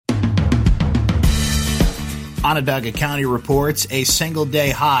Onondaga County reports a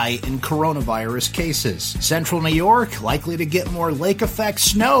single-day high in coronavirus cases. Central New York likely to get more lake effect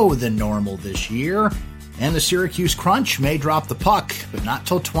snow than normal this year. And the Syracuse Crunch may drop the puck, but not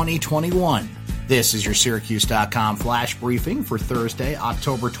till 2021. This is your Syracuse.com flash briefing for Thursday,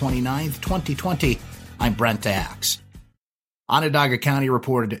 October 29th, 2020. I'm Brent Axe. Onondaga County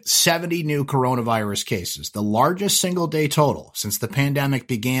reported 70 new coronavirus cases, the largest single-day total since the pandemic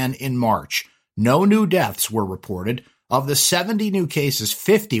began in March. No new deaths were reported. Of the 70 new cases,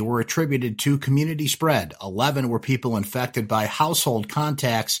 50 were attributed to community spread. 11 were people infected by household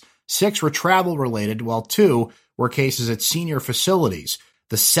contacts. 6 were travel-related, while 2 were cases at senior facilities.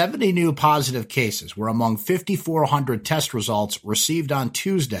 The 70 new positive cases were among 5,400 test results received on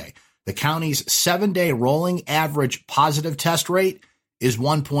Tuesday. The county's 7-day rolling average positive test rate is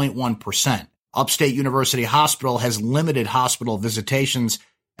 1.1%. Upstate University Hospital has limited hospital visitations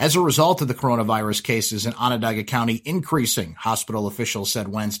as a result of the coronavirus cases in Onondaga County increasing, hospital officials said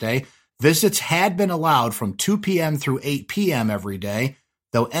Wednesday. Visits had been allowed from 2 p.m. through 8 p.m. every day,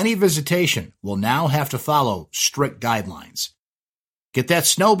 though any visitation will now have to follow strict guidelines. Get that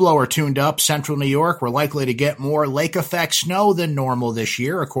snowblower tuned up. Central New York, we're likely to get more lake effect snow than normal this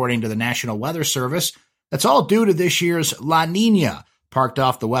year, according to the National Weather Service. That's all due to this year's La Niña, parked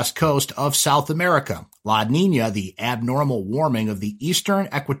off the west coast of South America. La Niña, the abnormal warming of the eastern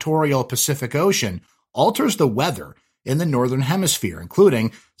equatorial Pacific Ocean, alters the weather in the northern hemisphere,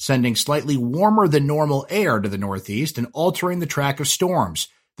 including sending slightly warmer than normal air to the northeast and altering the track of storms.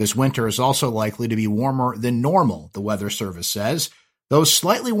 This winter is also likely to be warmer than normal, the Weather Service says. Those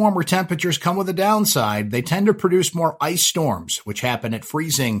slightly warmer temperatures come with a downside. They tend to produce more ice storms, which happen at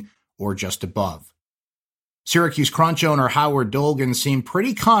freezing or just above. Syracuse Crunch owner Howard Dolgen seemed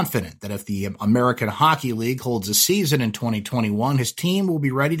pretty confident that if the American Hockey League holds a season in 2021, his team will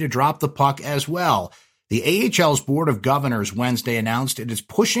be ready to drop the puck as well. The AHL's Board of Governors Wednesday announced it is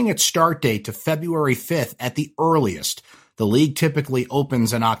pushing its start date to February 5th at the earliest. The league typically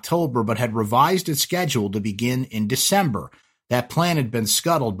opens in October, but had revised its schedule to begin in December. That plan had been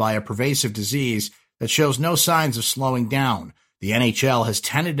scuttled by a pervasive disease that shows no signs of slowing down. The NHL has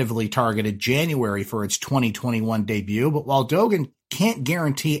tentatively targeted January for its 2021 debut, but while Dolgen can't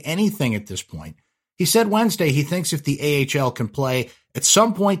guarantee anything at this point, he said Wednesday he thinks if the AHL can play at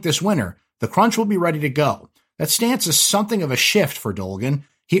some point this winter, the Crunch will be ready to go. That stance is something of a shift for Dolgen.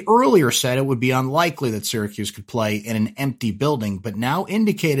 He earlier said it would be unlikely that Syracuse could play in an empty building, but now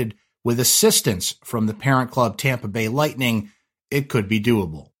indicated with assistance from the parent club Tampa Bay Lightning, it could be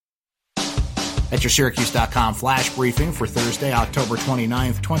doable. That's your Syracuse.com flash briefing for Thursday, October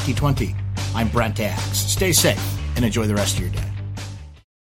 29th, 2020. I'm Brent Axe. Stay safe and enjoy the rest of your day.